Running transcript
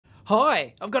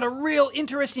Hi, I've got a real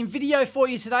interesting video for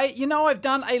you today. You know, I've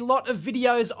done a lot of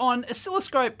videos on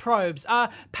oscilloscope probes,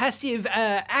 passive,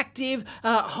 active,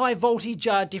 high voltage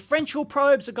differential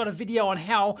probes. I've got a video on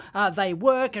how they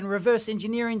work and reverse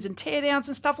engineerings and teardowns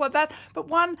and stuff like that. But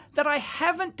one that I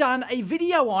haven't done a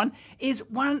video on is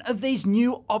one of these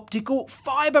new optical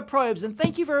fiber probes. And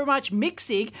thank you very much,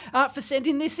 Micsig, for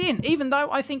sending this in, even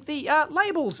though I think the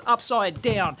label's upside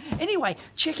down. Anyway,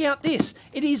 check out this.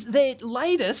 It is their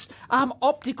latest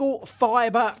optical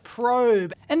fiber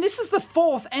probe, and this is the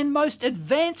fourth and most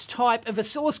advanced type of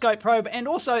oscilloscope probe, and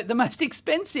also the most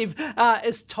expensive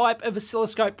type of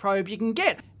oscilloscope probe you can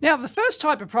get. Now, the first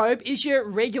type of probe is your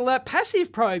regular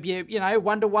passive probe, you know,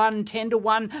 1-to-1,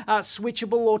 10-to-1,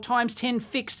 switchable or ×10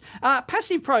 fixed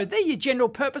passive probe. They're your general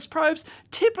purpose probes,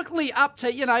 typically up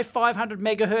to, you know, 500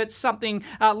 megahertz, something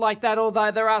like that, although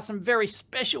there are some very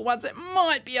special ones that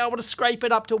might be able to scrape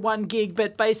it up to 1 gig,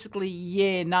 but basically,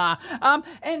 yeah, nah.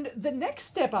 And the next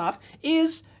step up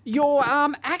is your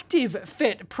active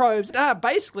FET probes.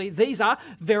 Basically, these are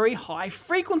very high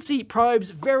frequency probes,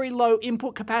 very low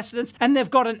input capacitance, and they've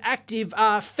got an active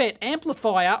FET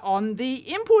amplifier on the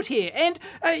input here. And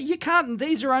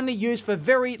these are only used for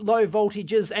very low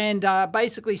voltages and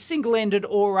basically single-ended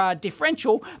or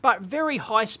differential, but very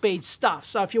high-speed stuff.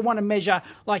 So if you want to measure,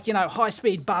 like, you know,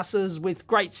 high-speed buses with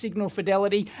great signal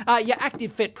fidelity, your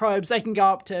active FET probes, they can go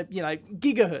up to, you know,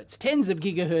 gigahertz, tens of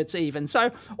gigahertz even.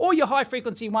 So all your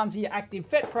high-frequency ones are your active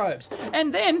FET probes.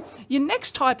 And then your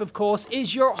next type, of course,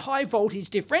 is your high voltage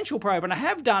differential probe. And I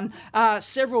have done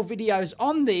several videos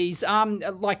on these,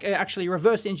 actually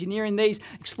reverse engineering these,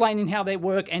 explaining how they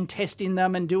work and testing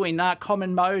them and doing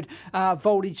common mode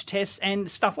voltage tests and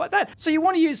stuff like that. So you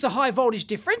want to use the high voltage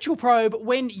differential probe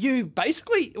when you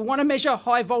basically want to measure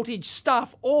high voltage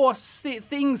stuff or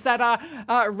things that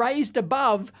are raised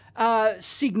above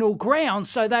signal ground,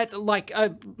 so that like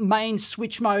a main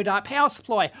switch mode power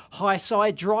supply, high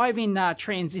side driving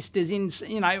transistors in,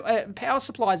 you know, power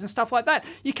supplies and stuff like that.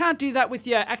 You can't do that with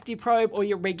your active probe or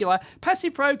your regular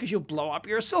passive probe because you'll blow up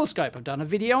your oscilloscope. I've done a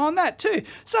video on that too.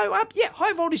 So yeah,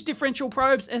 high voltage differential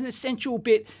probes, an essential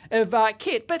bit of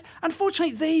kit, but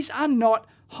unfortunately these are not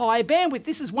high bandwidth.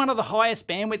 This is one of the highest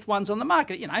bandwidth ones on the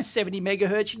market. You know, 70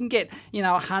 megahertz, you can get, you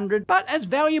know, 100. But as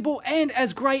valuable and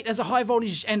as great as a high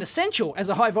voltage and essential as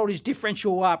a high voltage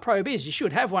differential probe is, you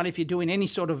should have one if you're doing any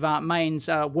sort of mains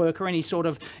work or any sort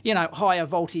of, you know, higher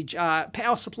voltage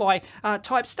power supply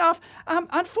type stuff.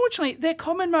 Unfortunately, their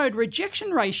common mode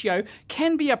rejection ratio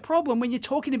can be a problem when you're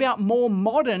talking about more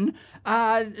modern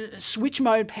switch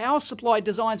mode power supply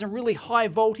designs and really high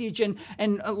voltage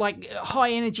and like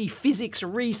high energy physics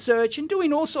research and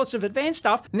doing all sorts of advanced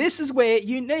stuff. This is where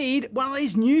you need one of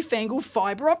these newfangled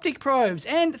fiber optic probes.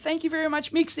 And thank you very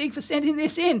much, Micsig, for sending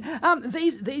this in.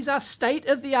 These are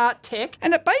state-of-the-art tech,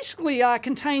 and it basically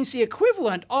contains the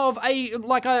equivalent of a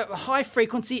high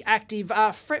frequency active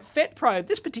FET probe.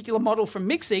 This particular model from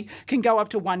Micsig can go up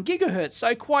to 1 gigahertz,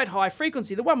 so quite high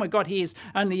frequency. The one we've got here is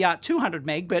only 200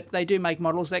 meg, but they do make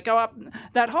models that go up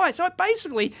that high. So it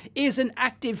basically is an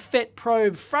active FET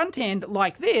probe front end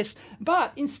like this,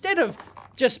 but instead of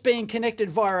just being connected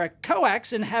via a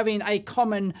coax and having a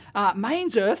common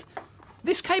mains earth,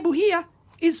 this cable here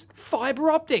is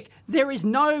fiber optic. There is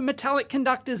no metallic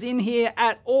conductors in here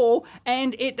at all,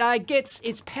 and it gets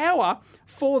its power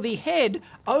for the head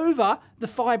over the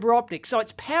fiber optic. So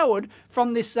it's powered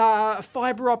from this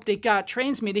fiber optic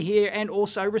transmitter here and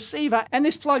also receiver, and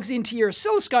this plugs into your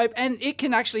oscilloscope, and it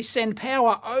can actually send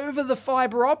power over the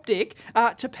fiber optic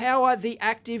to power the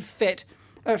active FET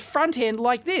front end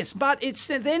like this, but it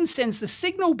then sends the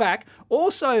signal back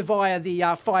also via the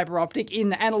fiber optic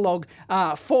in analog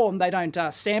form. They don't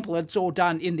sample it, it's all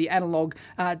done in the analog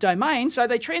domain. So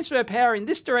they transfer power in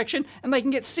this direction and they can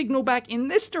get signal back in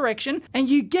this direction, and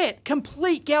you get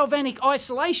complete galvanic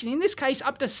isolation, in this case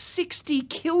up to 60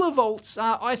 kilovolts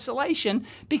isolation,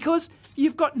 because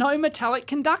you've got no metallic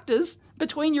conductors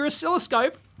between your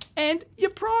oscilloscope and your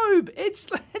probe.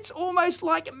 It's almost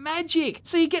like magic.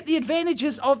 So you get the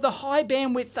advantages of the high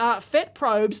bandwidth FET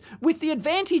probes with the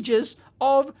advantages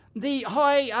of the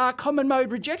high common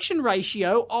mode rejection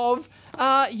ratio of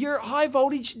your high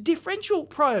voltage differential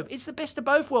probe. It's the best of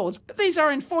both worlds. But these are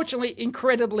unfortunately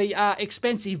incredibly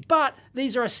expensive, but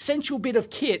these are an essential bit of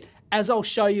kit, as I'll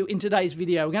show you in today's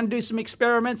video. We're going to do some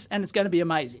experiments and it's going to be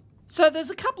amazing. So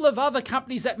there's a couple of other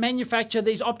companies that manufacture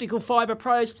these optical fiber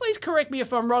probes. Please correct me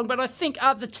if I'm wrong, but I think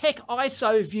the Tech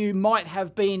IsoVu might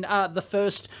have been the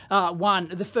first one,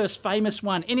 the first famous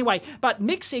one. Anyway, but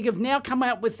Micsig have now come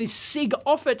out with this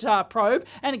SigOFIT probe,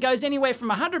 and it goes anywhere from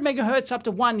 100 megahertz up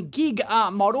to 1 gig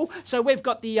model. So we've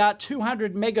got the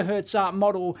 200 megahertz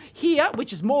model here,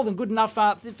 which is more than good enough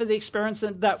for the experiments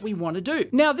that we want to do.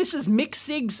 Now, this is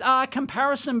Micsig's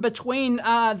comparison between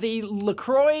the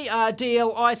Lecroy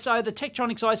DL ISO, the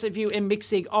Tektronix IsoVu, and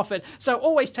Micsig OFIT. So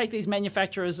always take these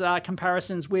manufacturers'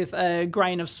 comparisons with a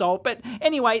grain of salt. But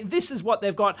anyway, this is what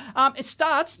they've got. It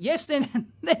starts, yes, they're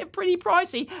pretty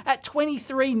pricey, at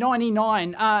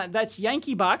 $23.99. That's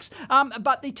Yankee bucks.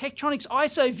 But the Tektronix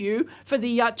IsoVu for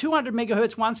the 200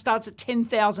 megahertz one starts at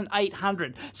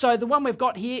 $10,800. So the one we've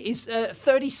got here is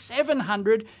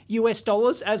 $3,700 US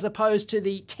as opposed to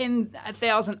the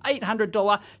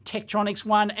 $10,800 Tektronix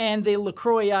one, and the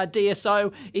Lecroy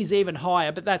DSO is even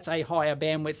higher, but that's a higher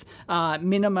bandwidth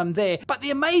minimum there. But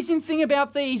the amazing thing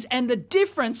about these, and the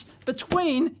difference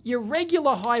between your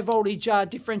regular high voltage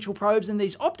differential probes and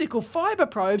these optical fiber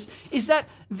probes, is that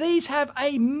these have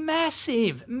a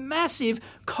massive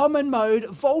common mode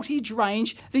voltage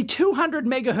range. The 200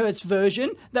 megahertz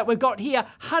version that we've got here,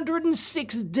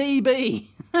 106 dB.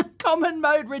 Common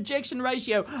mode rejection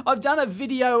ratio. I've done a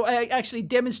video actually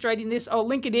demonstrating this. I'll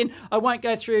link it in. I won't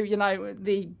go through, you know,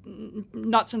 the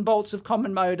nuts and bolts of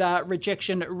common mode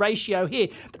rejection ratio here,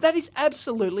 but that is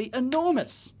absolutely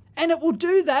enormous. And it will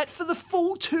do that for the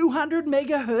full 200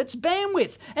 megahertz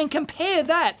bandwidth. And compare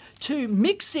that to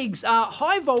Micsig's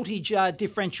high voltage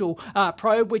differential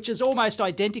probe, which is almost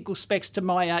identical specs to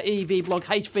my EEVblog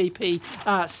HVP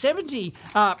 70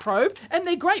 probe. And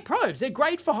they're great probes. They're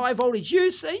great for high voltage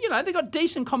use. You know, they've got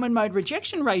decent common mode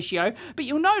rejection ratio. But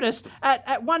you'll notice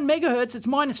at 1 megahertz, it's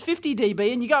minus 50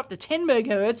 dB. And you go up to 10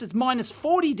 megahertz, it's minus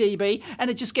 40 dB.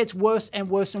 And it just gets worse and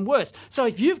worse and worse. So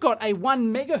if you've got a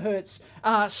 1 megahertz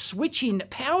switching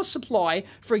power supply,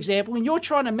 for example, and you're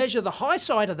trying to measure the high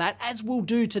side of that, as we'll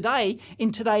do today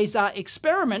in today's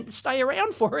experiment, stay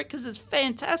around for it because it's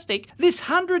fantastic. This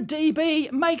 100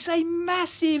 dB makes a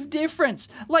massive difference,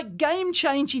 like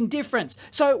game-changing difference.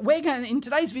 So we're going, in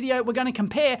today's video, we're going to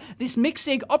compare this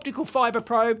Micsig optical fiber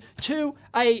probe to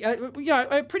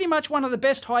pretty much one of the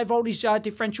best high voltage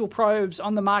differential probes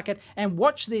on the market, and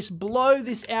watch this blow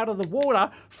this out of the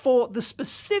water for the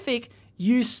specific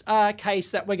use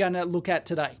case that we're going to look at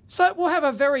today. So we'll have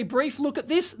a very brief look at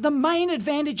this. The main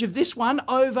advantage of this one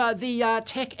over the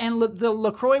Tech and the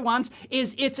Lecroy ones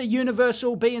is it's a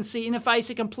universal BNC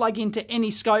interface. It can plug into any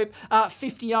scope,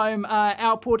 50 ohm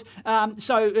output,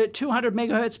 so 200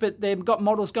 megahertz, but they've got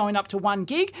models going up to 1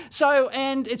 gig. So,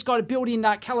 and it's got a built-in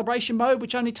calibration mode,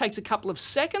 which only takes a couple of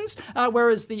seconds,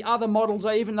 whereas the other models,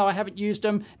 even though I haven't used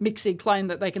them, Micsig claim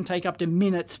that they can take up to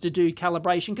minutes to do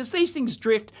calibration, because these things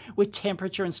drift with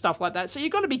temperature and stuff like that. So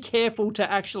you've got to be careful to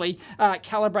actually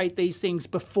calibrate these things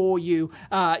before you,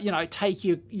 take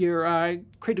your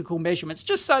critical measurements,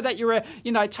 just so that you're,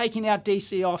 taking out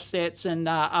DC offsets and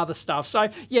other stuff. So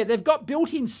yeah, they've got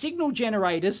built-in signal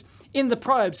generators in the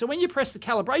probe. So when you press the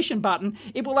calibration button,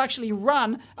 it will actually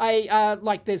run a,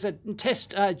 there's a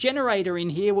test generator in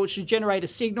here, which will generate a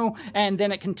signal, and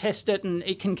then it can test it and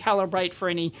it can calibrate for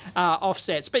any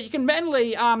offsets. But you can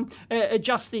manually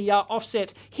adjust the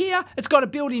offset here. It's got a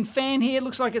built-in fan here.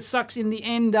 Looks like it sucks in the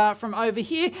end from over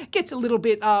here. Gets a little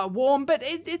bit warm, but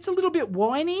it's a little bit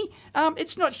whiny.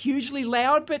 It's not hugely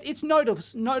loud, but it's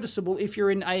noticeable if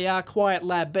you're in a quiet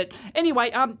lab. But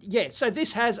anyway, yeah, so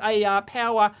this has a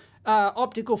power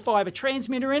optical fiber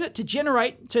transmitter in it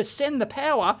to send the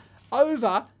power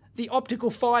over the optical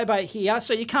fiber here,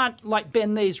 so you can't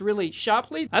bend these really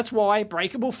sharply. That's why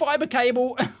breakable fiber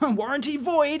cable, warranty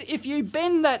void if you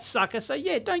bend that sucker. So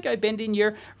yeah, don't go bending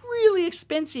your really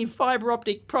expensive fiber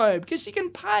optic probe, because you can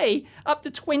pay up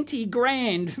to 20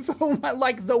 grand for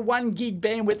the 1 gig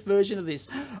bandwidth version of this.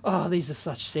 Oh, these are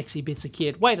such sexy bits of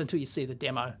kit. Wait until you see the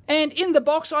demo. And in the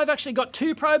box, I've actually got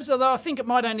 2 probes, although I think it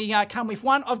might only come with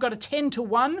 1. I've got a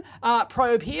 10-to-1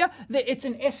 probe here. It's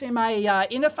an SMA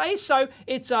interface, so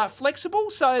it's flexible.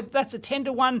 So that's a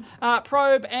 10-to-1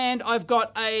 probe, and I've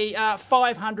got a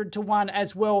 500-to-1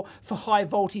 as well for high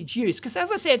voltage use. Because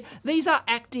as I said, these are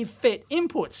active FET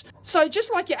inputs. volts. So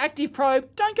just like your active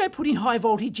probe, don't go putting high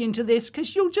voltage into this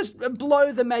because you'll just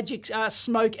blow the magic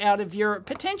smoke out of your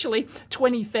potentially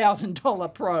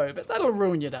 $20,000 probe. That'll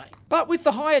ruin your day. But with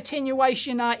the high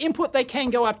attenuation input, they can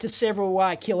go up to several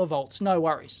kilovolts, no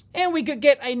worries. And we could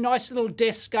get a nice little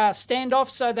desk standoff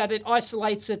so that it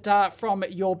isolates it from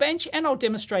your bench, and I'll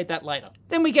demonstrate that later.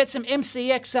 Then we get some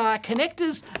MCX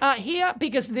connectors here,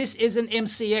 because this is an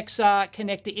MCX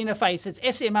connector interface. It's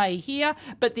SMA here,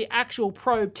 but the actual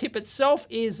probe tip itself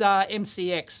is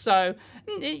MCX. So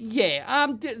yeah,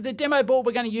 the demo board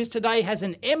we're going to use today has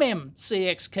an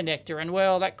MMCX connector, and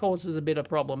well, that causes a bit of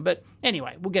problem, but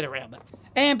anyway, we'll get around that.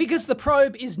 And because the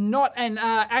probe is not an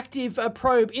active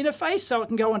probe interface, so it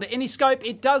can go onto any scope,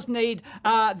 it does need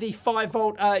the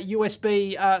 5-volt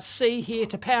USB-C here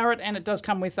to power it, and it does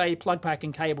come with a plug pack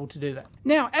and cable to do that.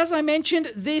 Now, as I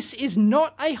mentioned, this is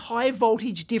not a high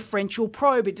voltage differential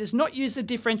probe. It does not use the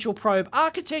differential probe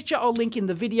architecture. I'll link in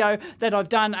the video that I've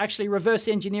done actually reverse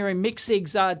engineering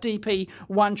Micsig's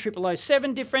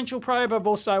DP10007 differential probe. I've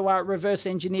also reverse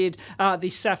engineered the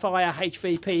Sapphire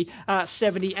HVP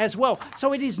 70 as well.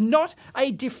 So it is not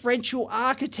a differential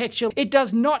architecture. It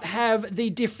does not have the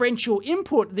differential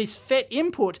input, this FET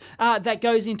input that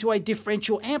goes into a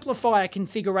differential amplifier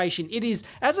configuration. It is,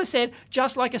 as I said,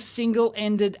 just like a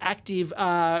single-ended active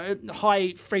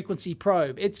high frequency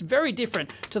probe. It's very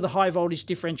different to the high voltage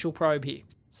differential probe here.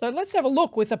 So let's have a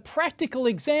look with a practical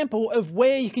example of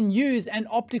where you can use an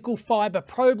optical fiber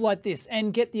probe like this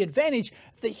and get the advantage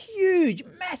of the huge,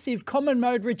 massive common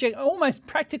mode rejection, almost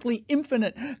practically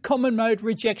infinite common mode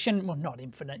rejection, well, not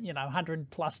infinite, you know, 100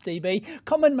 plus dB,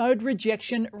 common mode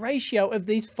rejection ratio of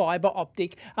these fiber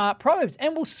optic probes.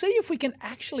 And we'll see if we can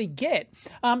actually get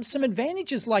some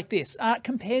advantages like this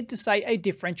compared to, say, a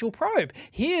differential probe.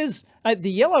 Here's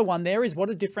the yellow one there is what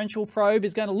a differential probe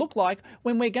is going to look like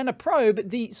when we're going to probe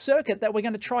the circuit that we're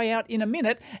going to try out in a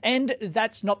minute, and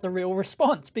that's not the real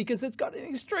response because it's got an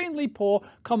extremely poor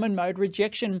common mode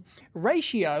rejection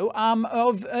ratio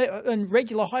of a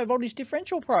regular high voltage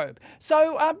differential probe.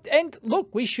 So, and look,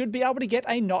 we should be able to get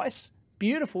a nice,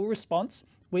 beautiful response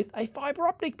with a fiber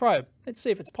optic probe. Let's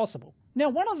see if it's possible. Now,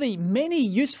 one of the many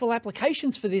useful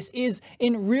applications for this is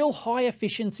in real high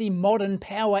efficiency modern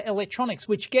power electronics,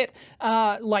 which get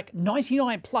like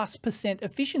 99+%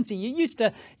 efficiency. You used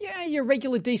to, yeah, your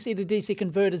regular DC to DC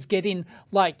converters get in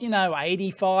like, you know,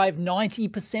 85,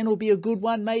 90% will be a good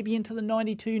one, maybe into the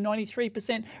 92,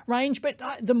 93% range. But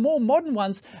the more modern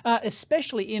ones,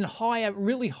 especially in higher,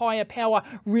 really higher power,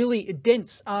 really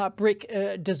dense brick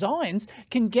designs,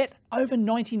 can get over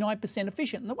 99%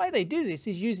 efficient. And the way they do this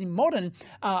is using modern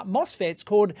MOSFETs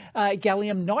called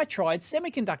gallium nitride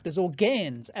semiconductors, or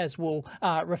GaNs, as we'll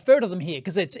refer to them here,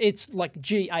 because it's like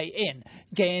GAN,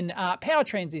 GaN power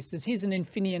transistors. Here's an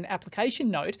Infineon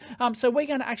application note. So we're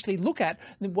going to actually look at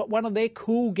one of their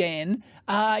cool GaN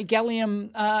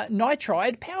gallium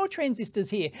nitride power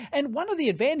transistors here. And one of the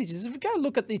advantages, if we go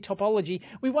look at the topology,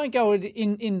 we won't go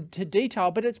into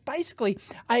detail, but it's basically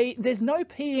there's no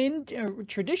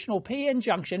traditional PN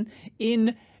junction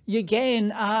in your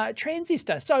GaN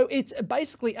transistor. So it's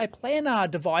basically a planar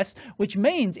device, which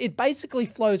means it basically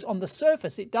flows on the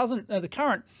surface. It doesn't, the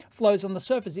current flows on the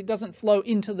surface. It doesn't flow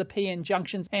into the PN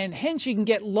junctions, and hence you can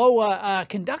get lower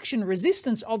conduction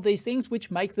resistance of these things,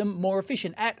 which make them more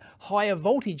efficient at higher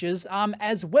voltages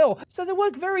as well. So they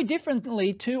work very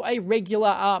differently to a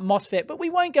regular MOSFET, but we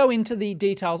won't go into the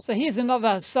details. So here's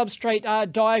another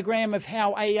substrate diagram of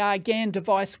how a GaN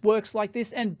device works like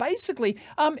this, and basically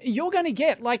you're going to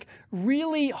get like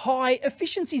really high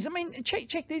efficiencies. I mean,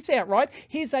 check this out, right?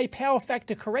 Here's a power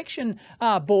factor correction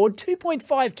board,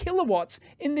 2.5 kilowatts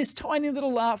in this tiny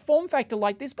little form factor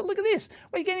like this. But look at this.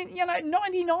 We're getting, you know,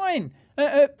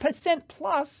 99%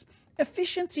 plus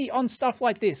efficiency on stuff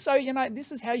like this. So, you know,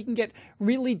 this is how you can get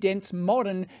really dense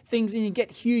modern things, and you get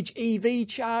huge EV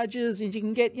chargers, and you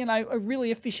can get, you know, a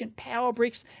really efficient power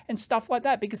bricks and stuff like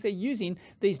that, because they're using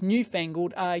these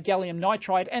newfangled gallium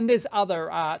nitride, and there's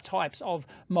other types of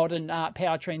modern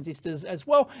power transistors as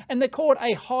well, and they're called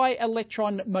a high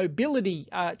electron mobility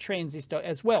transistor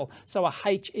as well, so a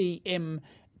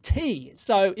HEMT.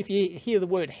 So if you hear the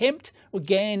word HEMT or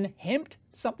GaN HEMT,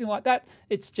 something like that,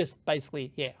 it's just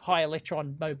basically, yeah, high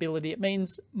electron mobility. It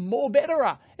means more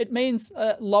betterer. It means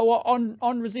lower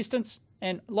on resistance,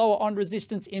 and lower on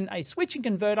resistance in a switching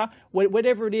converter,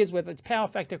 whatever it is, whether it's power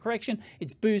factor correction,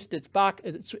 it's boost, it's buck,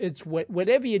 it's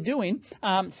whatever you're doing,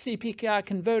 CPIC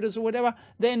converters or whatever,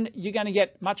 then you're going to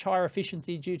get much higher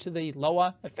efficiency due to the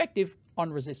lower effective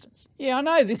on resistance. Yeah, I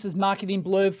know this is marketing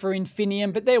blurb for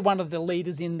Infinium, but they're one of the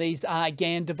leaders in these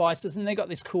GaN devices, and they've got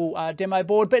this cool demo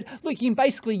board. But look, you can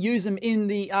basically use them in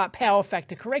the power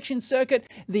factor correction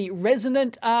circuit, the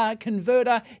resonant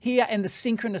converter here, and the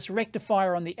synchronous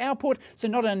rectifier on the output. So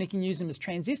not only can you use them as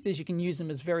transistors, you can use them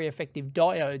as very effective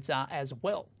diodes as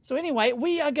well. So anyway,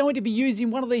 we are going to be using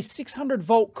one of these 600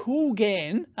 volt cool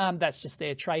GaN, that's just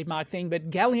their trademark thing, but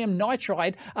gallium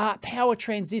nitride power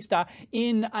transistor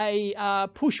in a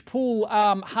push-pull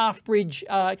half-bridge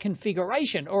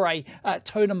configuration, or a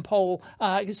totem pole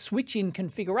switch-in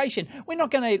configuration. We're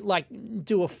not going to like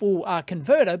do a full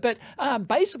converter, but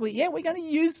basically, yeah, we're going to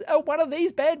use one of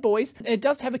these bad boys. It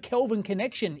does have a Kelvin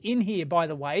connection in here, by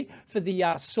the way, for the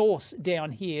source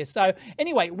down here. So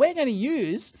anyway, we're going to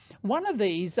use one of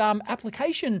these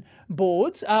application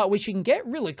boards, which you can get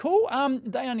really cool.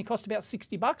 They only cost about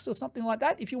 $60 or something like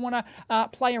that if you want to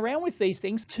play around with these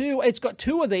things. It's got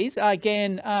two of these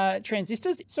GaN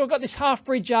transistors. So we've got this half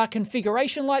bridge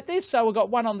configuration like this. So we've got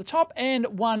one on the top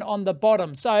and one on the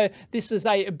bottom. So this is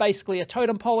basically a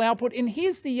totem pole output. And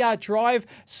here's the drive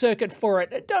circuit for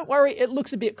it. Don't worry, it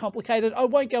looks a bit complicated. I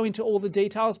won't go into all the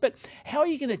details, but how are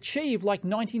you going to achieve like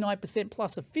 99%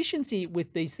 plus efficiency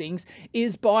with these things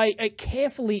is by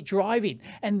carefully driving.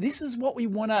 And this is what we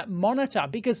want to monitor,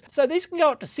 because so these can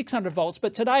go up to 600 volts,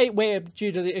 but today we're,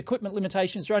 due to the equipment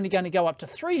limitations, we're only going to go up to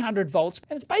 300 volts.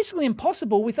 And it's basically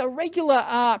impossible with a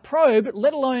regular probe,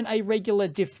 let alone a regular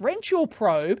differential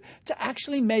probe, to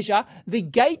actually measure the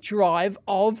gate drive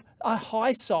of a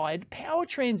high side power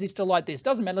transistor like this.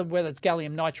 Doesn't matter whether it's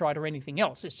gallium nitride or anything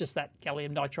else. It's just that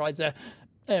gallium nitride's a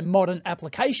modern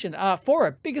application for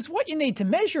it. Because what you need to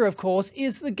measure, of course,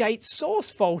 is the gate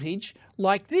source voltage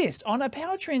like this on a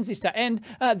power transistor. And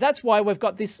that's why we've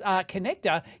got this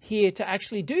connector here to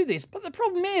actually do this. But the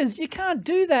problem is you can't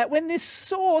do that when this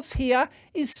source here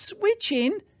is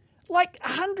switching like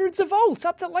hundreds of volts,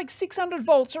 up to like 600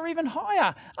 volts or even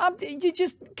higher. You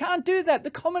just can't do that. The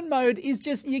common mode is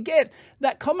just, you get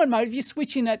that common mode. If you're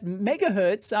switching at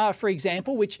megahertz, for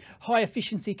example, which high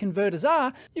efficiency converters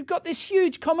are, you've got this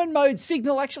huge common mode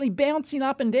signal actually bouncing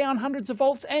up and down hundreds of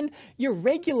volts, and your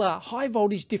regular high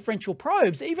voltage differential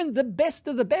probes, even the best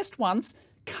of the best ones,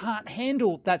 can't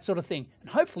handle that sort of thing.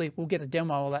 And hopefully we'll get a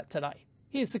demo of that today.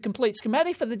 Here's the complete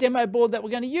schematic for the demo board that we're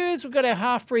going to use. We've got our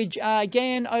half bridge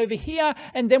GaN over here,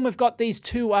 and then we've got these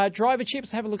two driver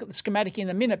chips. Have a look at the schematic in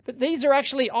a minute. But these are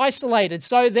actually isolated.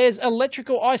 So there's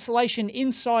electrical isolation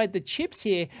inside the chips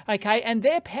here, okay? And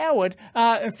they're powered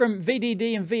from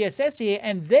VDD and VSS here,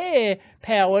 and they're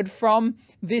powered from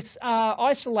this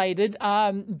isolated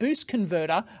boost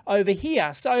converter over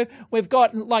here. So we've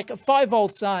got like 5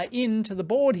 volts into the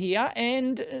board here,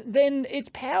 and then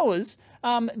it powers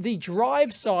the drive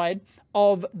side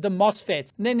of the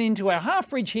MOSFETs. And then into our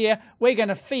half bridge here, we're going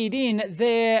to feed in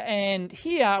there, and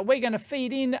here we're going to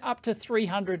feed in up to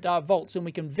 300 volts, and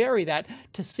we can vary that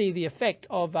to see the effect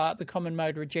of the common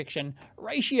mode rejection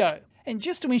ratio. And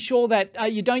just to ensure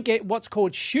that you don't get what's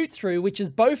called shoot through, which is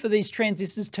both of these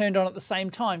transistors turned on at the same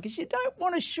time, because you don't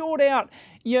want to short out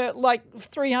your like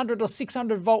 300 or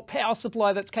 600 volt power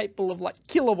supply that's capable of like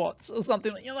kilowatts or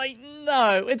something. You're like,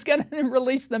 no, it's going to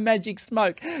release the magic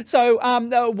smoke. So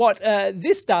what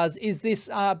this does is this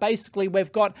basically,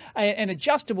 we've got an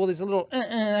adjustable, there's a little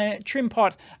trim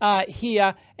pot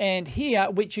here and here,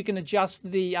 which you can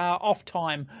adjust the off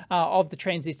time of the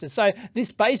transistor. So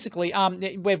this basically,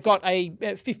 we've got a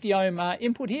 50 ohm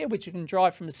input here, which you can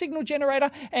drive from a signal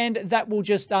generator, and that will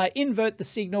just invert the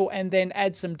signal and then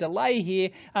add some delay here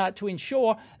to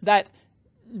ensure that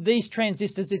these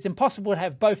transistors, it's impossible to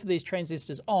have both of these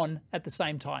transistors on at the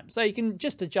same time. So you can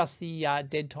just adjust the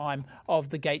dead time of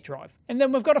the gate drive. And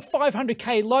then we've got a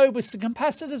 500K load with some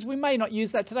capacitors. We may not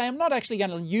use that today. I'm not actually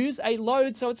going to use a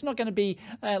load, so it's not going to be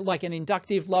like an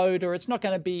inductive load, or it's not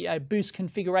going to be a boost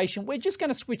configuration. We're just going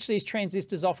to switch these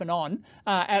transistors off and on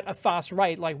at a fast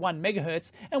rate, like 1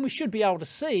 megahertz, and we should be able to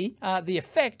see the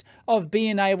effect of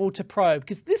being able to probe,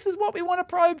 because this is what we want to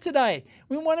probe today.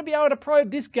 We want to be able to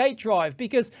probe this gate drive,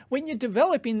 because when you're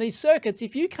developing these circuits,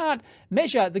 if you can't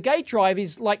measure the gate drive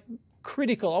is like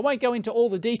critical. I won't go into all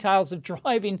the details of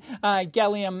driving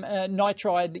gallium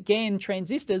nitride GaN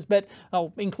transistors, but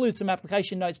I'll include some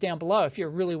application notes down below if you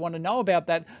really want to know about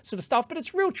that sort of stuff. But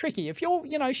it's real tricky. If you're,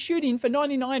 shooting for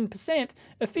 99%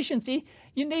 efficiency,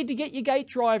 you need to get your gate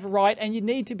drive right, and you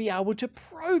need to be able to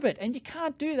probe it. And you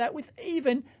can't do that with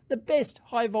even the best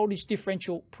high voltage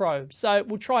differential probe. So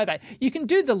we'll try that. You can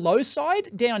do the low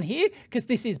side down here, because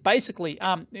this is basically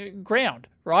ground,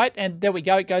 right? And there we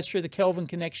go, it goes through the Kelvin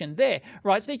connection there,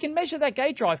 right? So you can measure that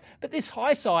gate drive. But this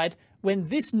high side, when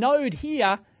this node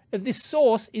here of this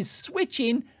source is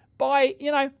switching by,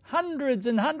 hundreds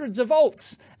and hundreds of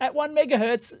volts at 1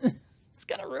 megahertz, it's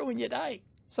going to ruin your day.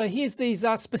 So here's these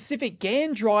specific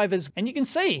GaN drivers, and you can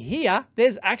see here,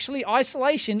 there's actually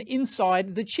isolation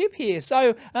inside the chip here.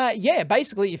 So yeah,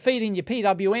 basically you're feeding your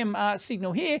PWM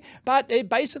signal here, but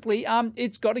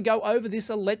it's got to go over this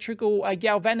electrical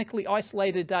galvanically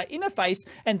isolated interface,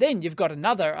 and then you've got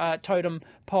another totem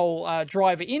pole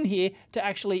driver in here to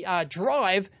actually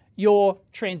drive your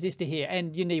transistor here,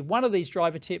 and you need one of these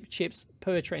driver chips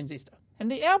per transistor. And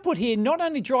the output here not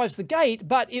only drives the gate,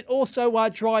 but it also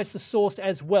drives the source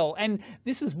as well. And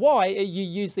this is why you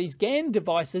use these GaN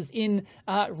devices in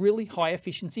really high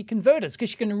efficiency converters,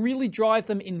 because you can really drive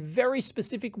them in very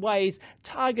specific ways,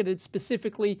 targeted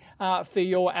specifically for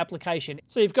your application.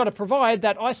 So you've got to provide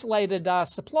that isolated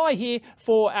supply here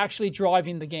for actually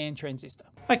driving the GaN transistor.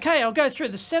 Okay, I'll go through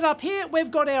the setup here.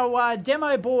 We've got our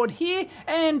demo board here,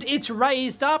 and it's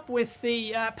raised up with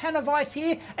the Panavice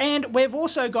here, and we've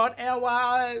also got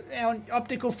our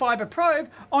optical fiber probe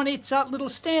on its little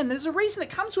stand. There's a reason it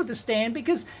comes with a stand,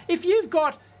 because if you've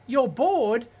got your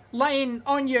board laying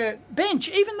on your bench,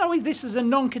 even though this is a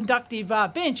non-conductive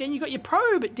bench, and you've got your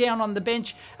probe down on the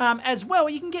bench as well,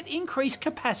 you can get increased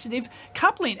capacitive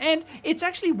coupling, and it's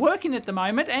actually working at the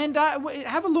moment. And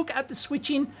have a look at the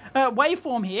switching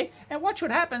waveform here, and watch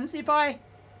what happens if I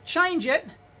change it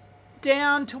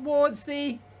down towards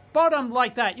the bottom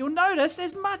like that. You'll notice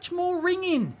there's much more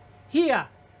ringing here,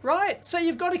 right? So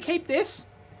you've got to keep this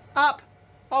up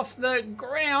off the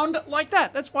ground like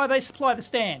that. That's why they supply the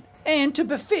stand. And to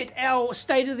befit our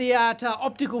state-of-the-art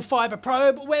optical fiber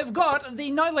probe, we've got the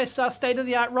no less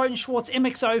state-of-the-art Rohde & Schwarz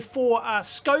MX04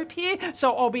 scope here.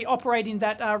 So I'll be operating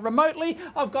that remotely.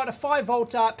 I've got a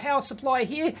 5-volt power supply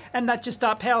here, and that just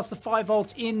powers the 5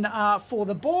 volts in for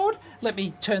the board. Let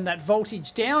me turn that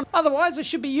voltage down. Otherwise, I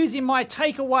should be using my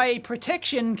takeaway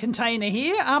protection container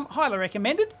here. Highly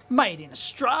recommended. Made in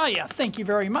Australia. Thank you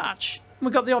very much.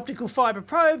 We've got the optical fiber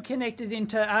probe connected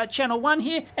into channel 1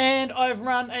 here, and I've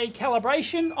run a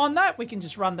calibration on that. We can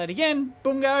just run that again,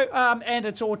 boongo, and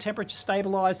it's all temperature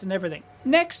stabilized and everything.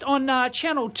 Next on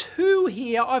channel 2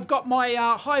 here, I've got my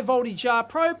high voltage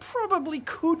probe. Probably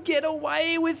could get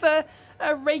away with a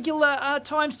regular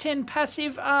 ×10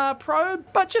 passive probe,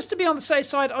 but just to be on the safe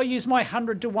side, I'll use my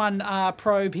 100-to-1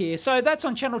 probe here. So that's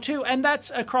on channel 2, and that's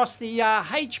across the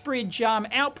H-bridge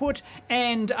output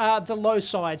and the low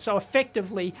side, so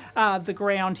effectively the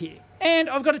ground here.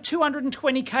 And I've got a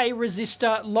 220k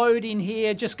resistor load in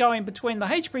here, just going between the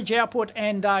H-bridge output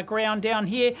and ground down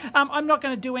here. I'm not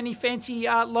going to do any fancy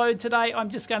load today. I'm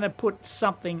just going to put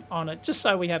something on it, just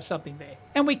so we have something there.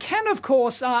 And we can, of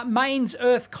course, mains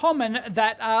earth common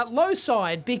that low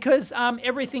side, because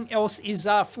everything else is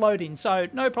floating. So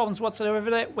no problems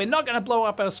whatsoever there. We're not going to blow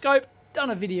up our scope.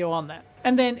 Done a video on that.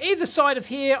 And then either side of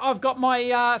here, I've got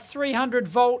my 300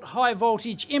 volt high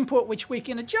voltage input, which we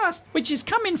can adjust, which is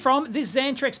coming from this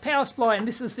Xantrex power supply. And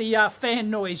this is the fan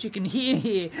noise you can hear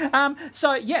here.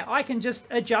 So yeah, I can just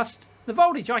adjust the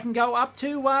voltage. I can go up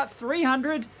to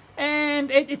 300, and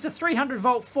it's a 300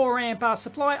 volt 4 amp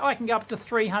supply. I can go up to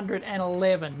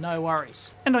 311, no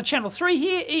worries. And on channel 3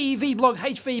 here, EEVblog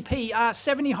HVP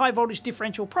 70 high voltage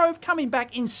differential probe, coming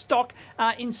back in stock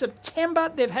in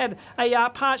September. They've had a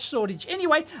parts shortage.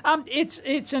 Anyway,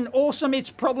 it's an awesome, it's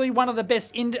probably one of the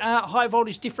best high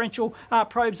voltage differential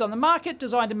probes on the market,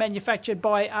 designed and manufactured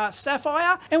by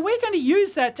Sapphire. And we're going to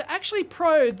use that to actually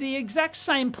probe the exact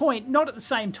same point, not at the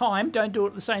same time, don't do it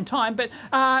at the same time, but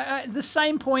the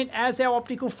same point as our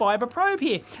optical fiber probe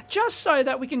here, just so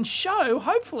that we can show,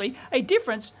 hopefully, a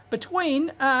difference between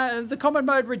the common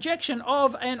mode rejection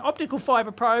of an optical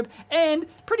fiber probe and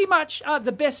pretty much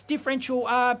the best differential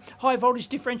high voltage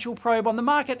differential probe on the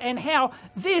market, and how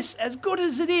this, as good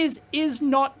as it is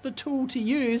not the tool to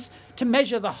use to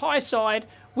measure the high side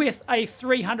with a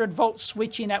 300 volt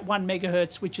switch in at 1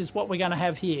 megahertz, which is what we're going to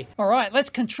have here. All right, let's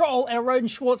control our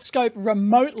Roden-Schwarz scope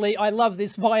remotely. I love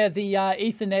this via the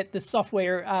Ethernet. The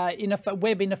software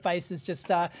web interface is just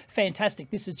fantastic.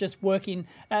 This is just working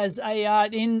as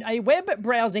in a web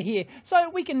browser here. So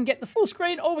we can get the full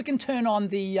screen, or we can turn on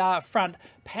the front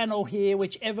panel here,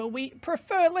 whichever we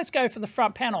prefer. Let's go for the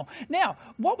front panel. Now,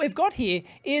 what we've got here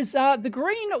is the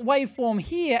green waveform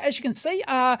here. As you can see,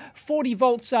 40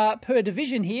 volts per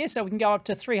division here, so we can go up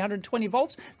to 320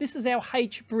 volts. This is our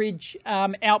H-bridge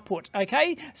output,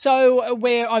 okay? So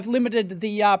where I've limited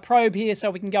the probe here,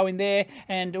 so we can go in there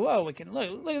and, well, we can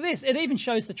look at this. It even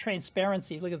shows the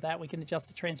transparency. Look at that. We can adjust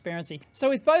the transparency. So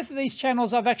with both of these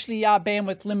channels, I've actually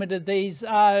bandwidth limited these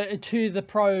to the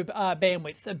probe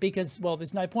bandwidth because, well,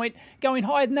 there's no point going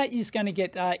higher than that. You're just going to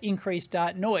get increased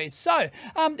noise. So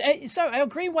our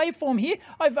green waveform here,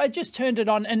 I've just turned it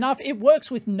on enough. It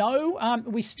works with no,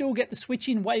 we still get the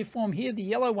switching waveform here, the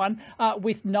yellow one,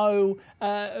 with no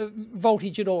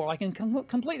voltage at all. I can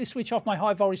completely switch off my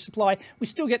high voltage supply. We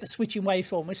still get the switching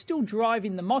waveform. We're still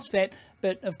driving the MOSFET,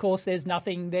 but of course there's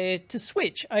nothing there to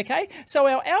switch, okay? So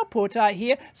our output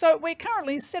here, so we're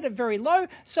currently set it very low,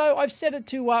 so I've set it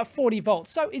to 40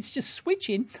 volts. So it's just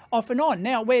switching off and on.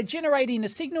 Now we're generating a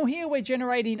signal here. We're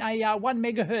generating a 1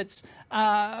 megahertz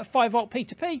 5 volt peak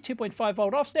to peak, 2.5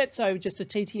 volt offset, so just a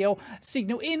TTL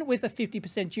signal in with a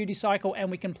 50% duty cycle, and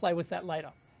we can play with that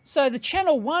later. So the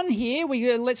channel 1 here,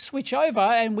 let's switch over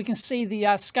and we can see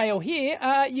the scale here.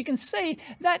 You can see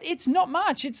that it's not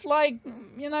much. It's like,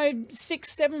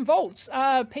 6-7 volts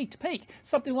peak to peak,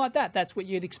 something like that. That's what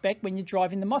you'd expect when you're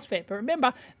driving the MOSFET. But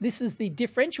remember, this is the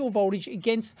differential voltage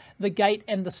against the gate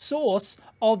and the source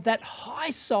of that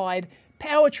high side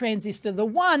power transistor, the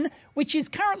one which is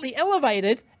currently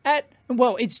elevated at,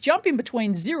 well, it's jumping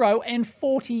between 0 and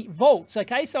 40 volts,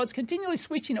 okay? So it's continually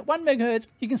switching at 1 megahertz.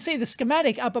 You can see the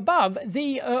schematic up above.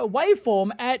 The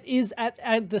waveform is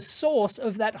at the source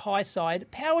of that high side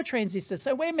power transistor.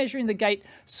 So we're measuring the gate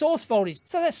source voltage.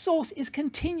 So that source is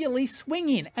continually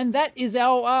swinging, and that is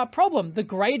our problem. The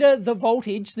greater the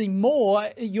voltage, the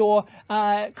more your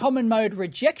common mode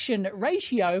rejection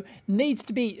ratio needs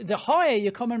to be, the higher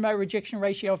your common mode rejection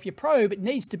ratio of your probe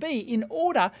needs to be in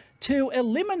order to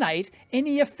eliminate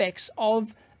any effects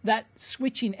of that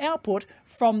switching output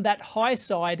from that high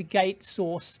side gate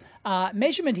source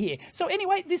measurement here. So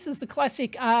anyway, this is the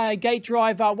classic gate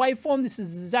drive waveform. This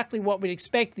is exactly what we'd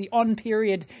expect. The on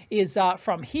period is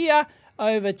from here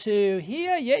over to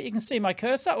here. Yeah, you can see my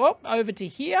cursor. Oh, over to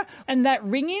here. And that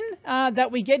ringing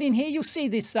that we get in here, you'll see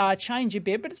this change a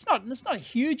bit, but it's not a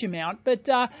huge amount, but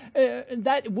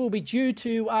that will be due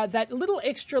to that little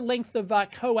extra length of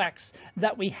coax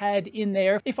that we had in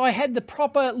there. If I had the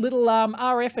proper little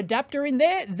RF adapter in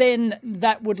there, then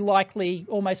that would likely,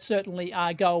 almost certainly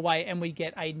go away and we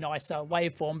get a nicer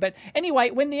waveform. But anyway,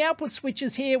 when the output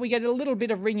switches here, we get a little bit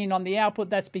of ringing on the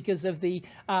output. That's because of the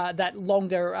that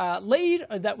longer lead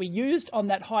that we used on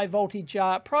that high voltage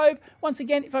probe. Once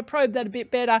again, if I probe that a bit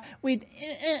better, we'd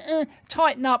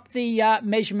tighten up the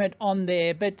measurement on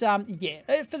there. But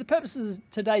yeah, for the purposes of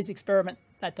today's experiment,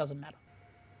 that doesn't matter.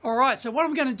 All right, so what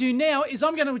I'm going to do now is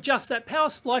I'm going to adjust that power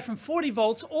supply from 40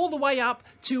 volts all the way up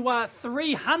to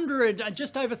 300,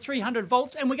 just over 300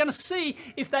 volts, and we're going to see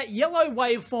if that yellow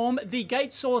waveform, the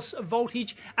gate source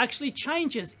voltage, actually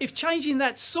changes. If changing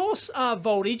that source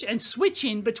voltage and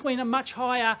switching between a much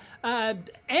higher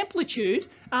amplitude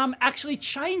actually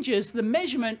changes the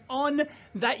measurement on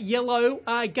that yellow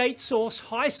gate source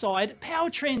high side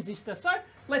power transistor. So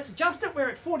let's adjust it. We're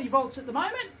at 40 volts at the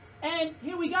moment, and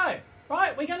here we go.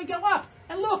 Right, we're going to go up,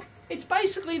 and look, it's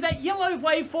basically that yellow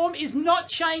waveform is not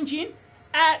changing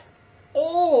at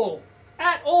all.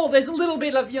 At all. There's a little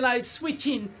bit of,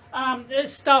 switching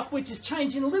stuff which is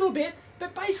changing a little bit,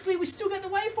 but basically we still get the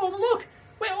waveform. Look,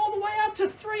 we're all the way up to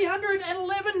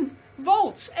 311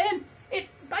 volts, and it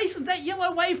basically, that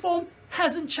yellow waveform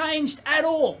hasn't changed at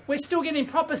all. We're still getting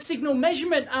proper signal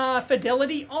measurement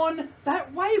fidelity on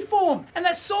that waveform. And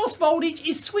that source voltage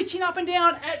is switching up and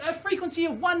down at a frequency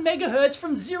of 1 megahertz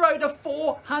from 0 to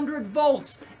 400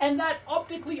 volts. And that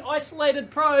optically isolated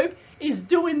probe is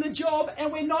doing the job, and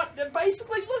we're not,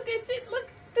 basically, look, look,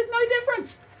 there's no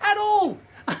difference at all.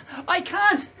 I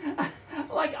can't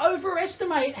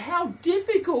overestimate how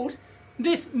difficult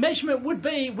this measurement would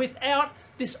be without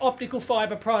this optical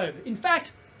fiber probe. In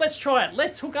fact, let's try it.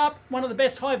 Let's hook up one of the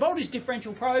best high voltage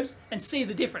differential probes and see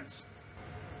the difference.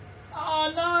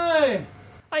 Oh no!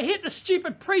 I hit the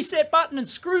stupid preset button and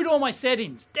screwed all my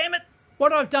settings. Damn it!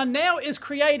 What I've done now is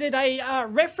created a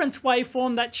reference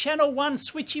waveform, that channel 1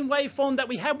 switching waveform that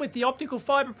we had with the optical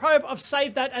fiber probe. I've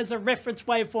saved that as a reference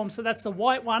waveform, so that's the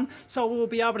white one. So we'll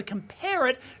be able to compare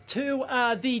it to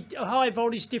the high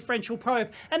voltage differential probe.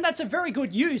 And that's a very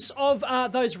good use of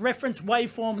those reference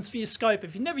waveforms for your scope.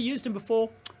 If you've never used them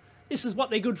before, this is what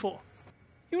they're good for.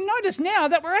 You'll notice now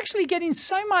that we're actually getting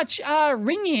so much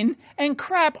ring-in and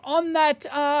crap on that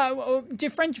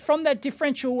from that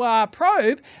differential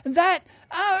probe that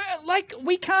like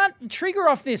we can't trigger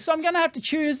off this. So I'm going to have to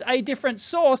choose a different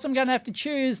source. I'm going to have to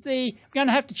choose the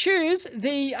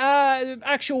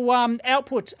actual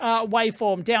output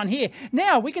waveform down here.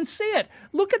 Now we can see it.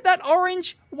 Look at that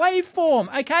orange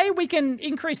waveform. Okay, we can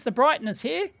increase the brightness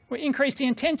here. We increase the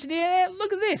intensity there.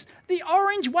 Look at this, the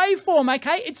orange waveform.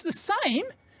 Okay, it's the same.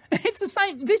 It's the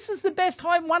same. This is the best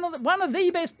one of the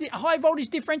best high voltage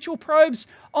differential probes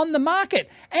on the market,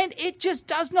 and it just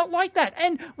does not like that.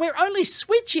 And we're only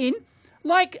switching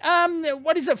like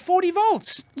what is it, 40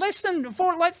 volts, less than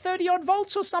like 30 odd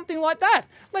volts or something like that.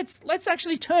 Let's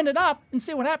actually turn it up and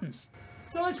see what happens.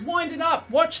 So let's wind it up.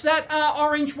 Watch that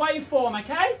orange waveform.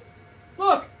 Okay,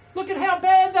 look at how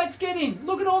bad that's getting.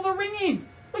 Look at all the ringing.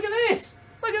 Look at this.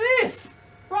 Look at this.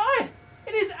 Right.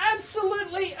 It is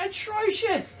absolutely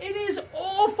atrocious. It is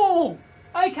awful.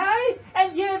 Okay?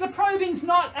 And yeah, the probing's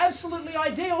not absolutely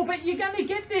ideal, but you're going to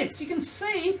get this. You can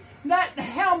see that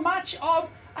how much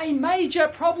of a major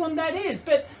problem that is.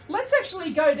 But let's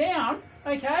actually go down,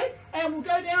 okay? And we'll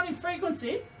go down in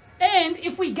frequency. And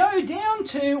if we go down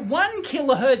to 1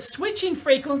 kilohertz switching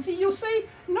frequency, you'll see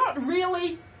not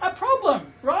really a problem,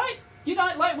 right? You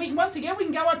don't once again, we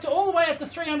can go up to all the way up to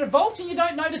 300 volts and you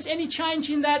don't notice any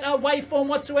change in that waveform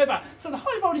whatsoever. So the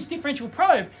high voltage differential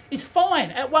probe is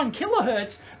fine at 1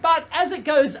 kilohertz, but as it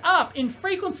goes up in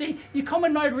frequency, your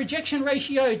common mode rejection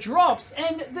ratio drops,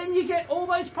 and then you get all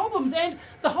those problems. And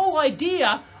the whole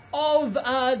idea of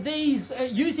these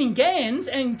using GaNs,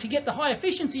 and to get the high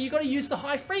efficiency, you've got to use the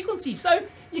high frequency. So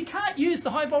you can't use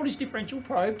the high voltage differential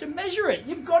probe to measure it.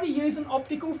 You've got to use an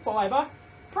optical fiber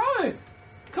probe.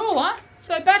 Cool, huh?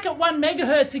 So back at 1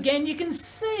 megahertz again, you can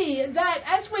see that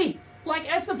as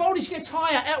the voltage gets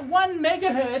higher at 1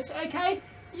 megahertz, okay,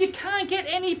 you can't get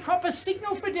any proper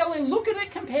signal fidelity. Look at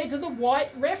it compared to the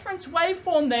white reference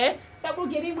waveform there that we're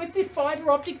getting with the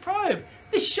fiber optic probe.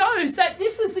 This shows that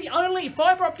this is the only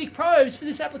fiber optic probes for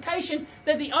this application.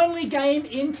 They're the only game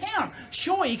in town.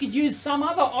 Sure, you could use some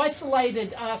other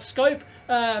isolated scope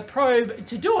probe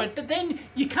to do it, but then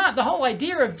you can't. The whole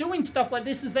idea of doing stuff like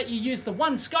this is that you use the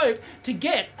one scope to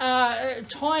get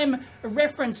time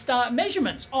referenced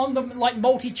measurements on the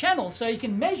multi-channel, so you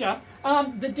can measure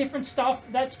the different stuff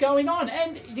that's going on.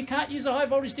 And you can't use a high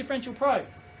voltage differential probe.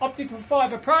 Optical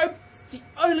fiber probe, it's the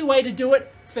only way to do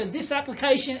it for this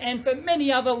application and for many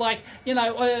other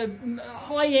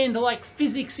high-end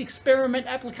physics experiment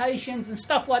applications and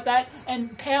stuff like that,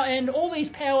 and power and all these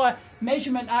power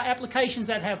measurement applications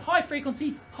that have high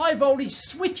frequency, high voltage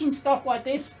switching stuff like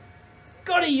this.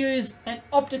 Got to use an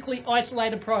optically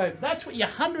isolated probe. That's what your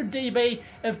 100 dB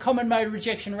of common mode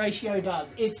rejection ratio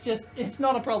does. It's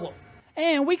not a problem.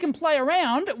 And we can play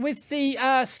around with the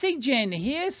SigGen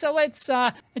here. So let's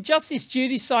adjust this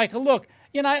duty cycle. Look,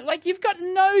 you've got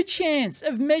no chance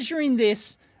of measuring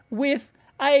this with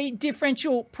a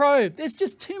differential probe. There's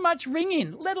just too much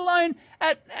ringing, let alone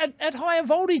at higher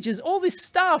voltages. All this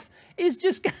stuff is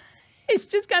just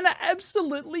going to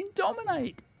absolutely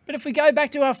dominate. But if we go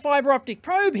back to our fiber optic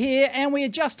probe here and we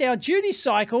adjust our duty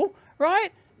cycle, right?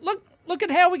 Look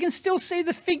at how we can still see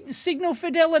the signal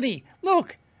fidelity.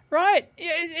 Look, right?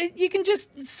 You can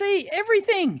just see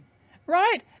everything,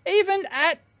 right? Even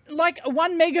at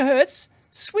 1 megahertz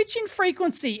switching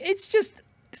frequency, it's just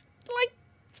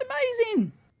it's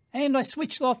amazing. And I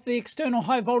switched off the external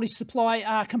high voltage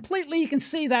supply completely. You can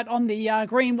see that on the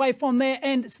green waveform there,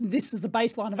 and this is the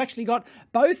baseline. I've actually got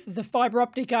both the fiber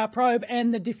optic probe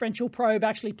and the differential probe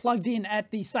actually plugged in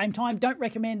at the same time. Don't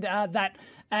recommend that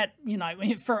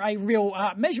for a real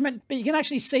measurement, but you can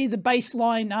actually see the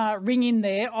baseline ring in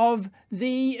there of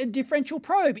the differential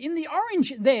probe in the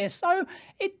orange there. So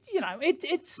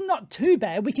it's not too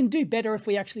bad. We can do better if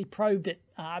we actually probed it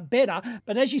better.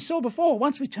 But as you saw before,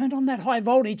 once we turned on that high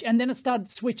voltage and then it started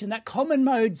to switch and that common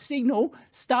mode signal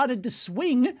started to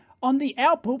swing on the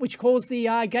output, which caused the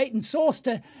gate and source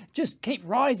to just keep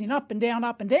rising up and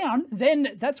down, then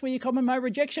that's where your common mode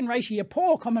rejection ratio, your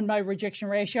poor common mode rejection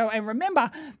ratio. And remember,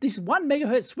 this 1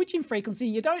 megahertz switching frequency,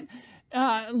 you don't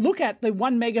look at the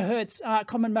 1 megahertz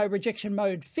common mode rejection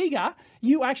mode figure.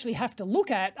 You actually have to look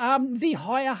at the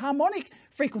higher harmonic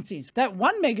frequencies. That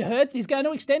 1 megahertz is going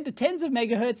to extend to tens of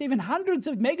megahertz, even hundreds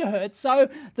of megahertz. So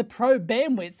the probe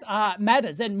bandwidth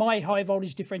matters. And my high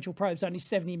voltage differential probe's only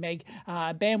 70 meg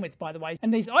bandwidth, by the way.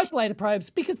 And these isolator probes,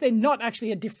 because they're not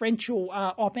actually a differential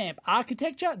op-amp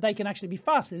architecture, they can actually be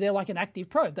faster. They're like an active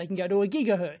probe. They can go to a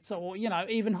gigahertz or, you know,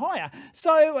 even higher.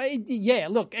 So yeah,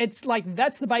 look, it's like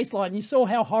that's the baseline. You saw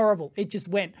how horrible it just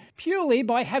went purely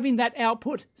by having that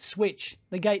output switch,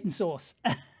 the gate and source.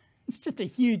 It's just a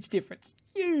huge difference.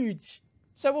 Huge.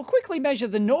 So we'll quickly measure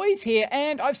the noise here,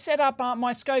 and I've set up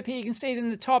my scope here. You can see it in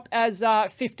the top as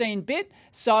 15-bit.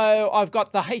 So I've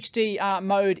got the HD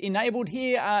mode enabled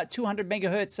here, 200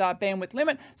 megahertz bandwidth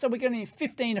limit. So we're getting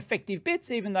 15 effective bits,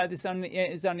 even though this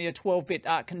is only a 12-bit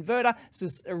converter. This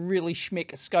is a really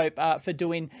schmick scope for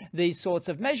doing these sorts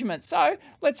of measurements. So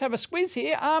let's have a squiz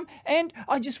here. And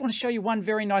I just want to show you one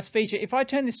very nice feature. If I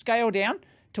turn this scale down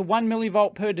to 1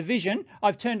 millivolt per division,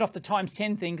 I've turned off the times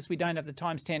 10 thing because we don't have the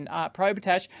times 10 probe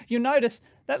attached. You'll notice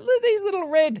that these little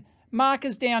red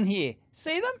markers down here,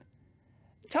 see them?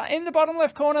 In the bottom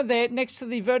left corner there, next to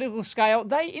the vertical scale,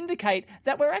 they indicate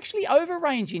that we're actually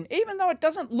overranging, even though it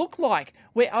doesn't look like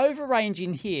we're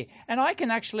overranging here. And I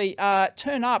can actually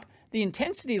turn up the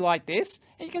intensity like this,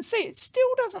 and you can see it still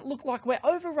doesn't look like we're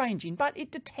overranging, but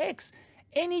it detects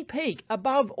any peak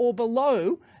above or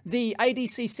below the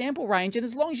ADC sample range, and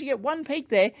as long as you get one peak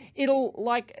there, it'll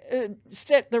like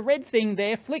set the red thing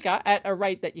there flicker at a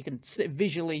rate that you can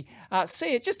visually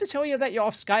see it, just to tell you that you're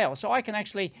off scale. So I can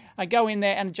actually go in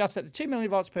there and adjust it to 2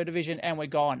 millivolts per division, and we're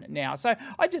gone now. So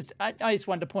I just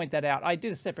wanted to point that out. I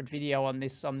did a separate video on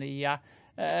this on the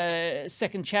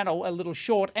second channel, a little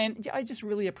short, and I just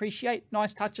really appreciate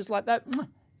nice touches like that.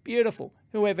 Beautiful,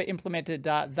 whoever implemented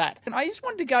that. And I just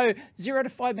wanted to go 0 to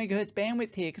 5 megahertz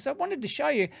bandwidth here because I wanted to show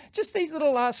you just these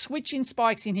little switch-in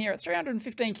spikes in here at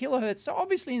 315 kilohertz. So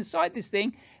obviously inside this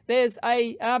thing, there's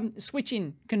a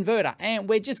switch-in converter, and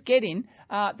we're just getting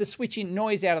the switch-in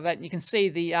noise out of that. And you can see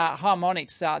the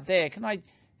harmonics there. Can I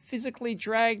physically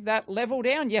drag that level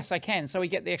down? Yes, I can. So we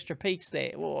get the extra peaks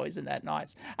there. Oh, isn't that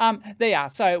nice? There are.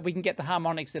 So we can get the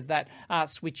harmonics of that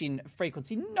switch-in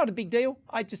frequency. Not a big deal.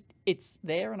 It's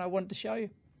there and I wanted to show you.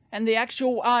 And the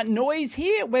actual noise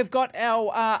here, we've got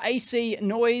our AC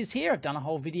noise here. I've done a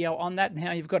whole video on that and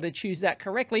how you've got to choose that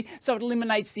correctly. So it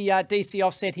eliminates the DC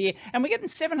offset here. And we're getting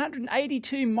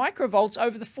 782 microvolts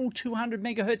over the full 200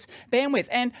 megahertz bandwidth.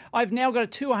 And I've now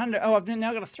got I've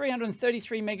now got a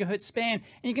 333 megahertz span.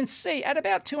 And you can see at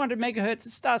about 200 megahertz,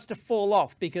 it starts to fall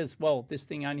off because, well, this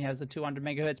thing only has a 200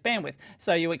 megahertz bandwidth.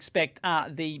 So you expect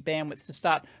the bandwidth to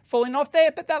start falling off there.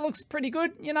 But that looks pretty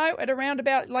good, you know, at around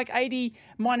about like 80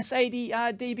 minus 80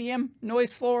 dBm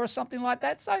noise floor or something like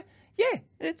that. So yeah,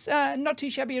 it's not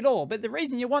too shabby at all. But the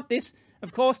reason you want this,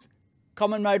 of course,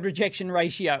 common mode rejection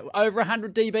ratio over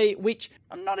 100 dB, which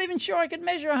I'm not even sure I could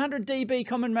measure 100 dB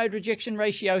common mode rejection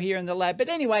ratio here in the lab. But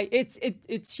anyway, it's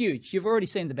huge. You've already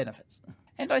seen the benefits.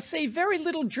 And I see very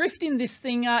little drift in this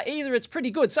thing either. It's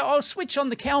pretty good. So I'll switch on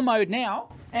the cal mode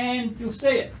now and you'll see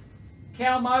it.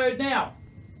 Cal mode now.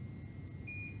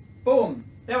 Boom.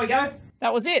 There we go.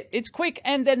 That was it. It's quick.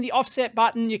 And then the offset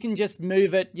button, you can just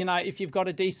move it. You know, if you've got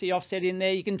a DC offset in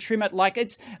there, you can trim it. Like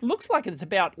it looks like it's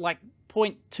about like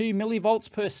 0.2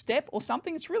 millivolts per step or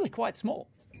something. It's really quite small.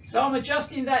 So I'm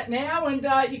adjusting that now, and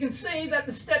you can see that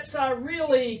the steps are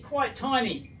really quite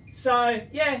tiny. So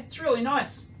yeah, it's really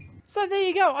nice. So there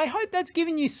you go. I hope that's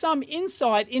given you some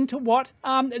insight into what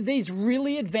these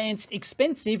really advanced,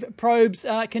 expensive probes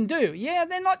can do. Yeah,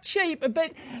 they're not cheap,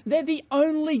 but they're the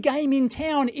only game in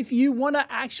town if you want to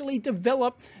actually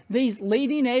develop these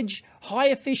leading-edge,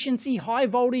 high-efficiency,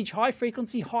 high-voltage,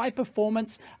 high-frequency,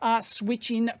 high-performance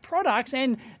switching products.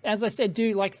 And as I said,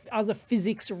 do like other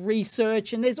physics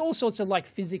research, and there's all sorts of like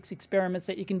physics experiments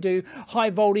that you can do,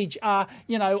 high-voltage,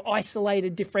 you know,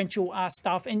 isolated differential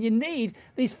stuff. And you need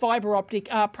these fiber optic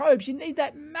probes. You need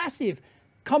that massive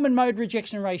common mode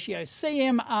rejection ratio,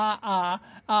 CMRR,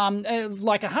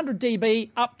 like 100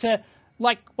 dB up to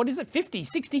like, what is it, 50,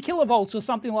 60 kilovolts or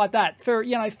something like that for,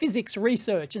 you know, physics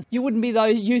research. And you wouldn't be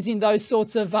using those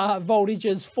sorts of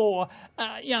voltages for,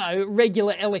 you know,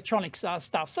 regular electronics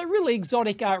stuff. So really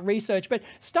exotic research, but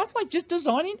stuff like just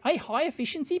designing a high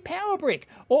efficiency power brick,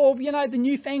 or, you know, the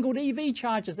newfangled EV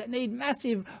chargers that need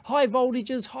massive high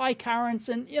voltages, high currents,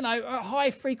 and, you know,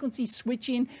 high frequency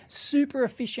switching, super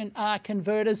efficient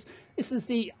converters. This is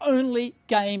the only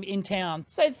game in town.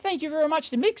 So thank you very much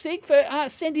to Micsig for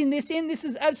sending this in. This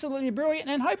is absolutely brilliant,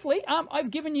 and hopefully I've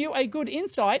given you a good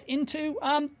insight into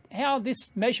how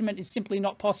this measurement is simply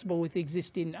not possible with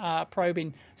existing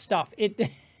probing stuff.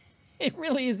 It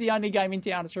really is the only game in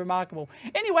town. It's remarkable.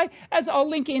 Anyway, as I'll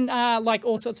link in like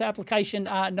all sorts of application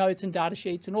notes and data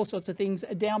sheets and all sorts of things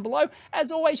down below.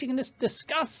 As always, you can just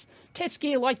discuss test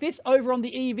gear like this over on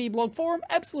the EEVblog forum.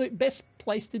 Absolute best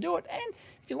place to do it. And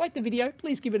if you like the video,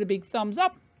 please give it a big thumbs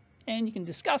up. And you can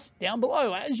discuss down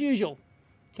below as usual.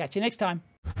 Catch you next time.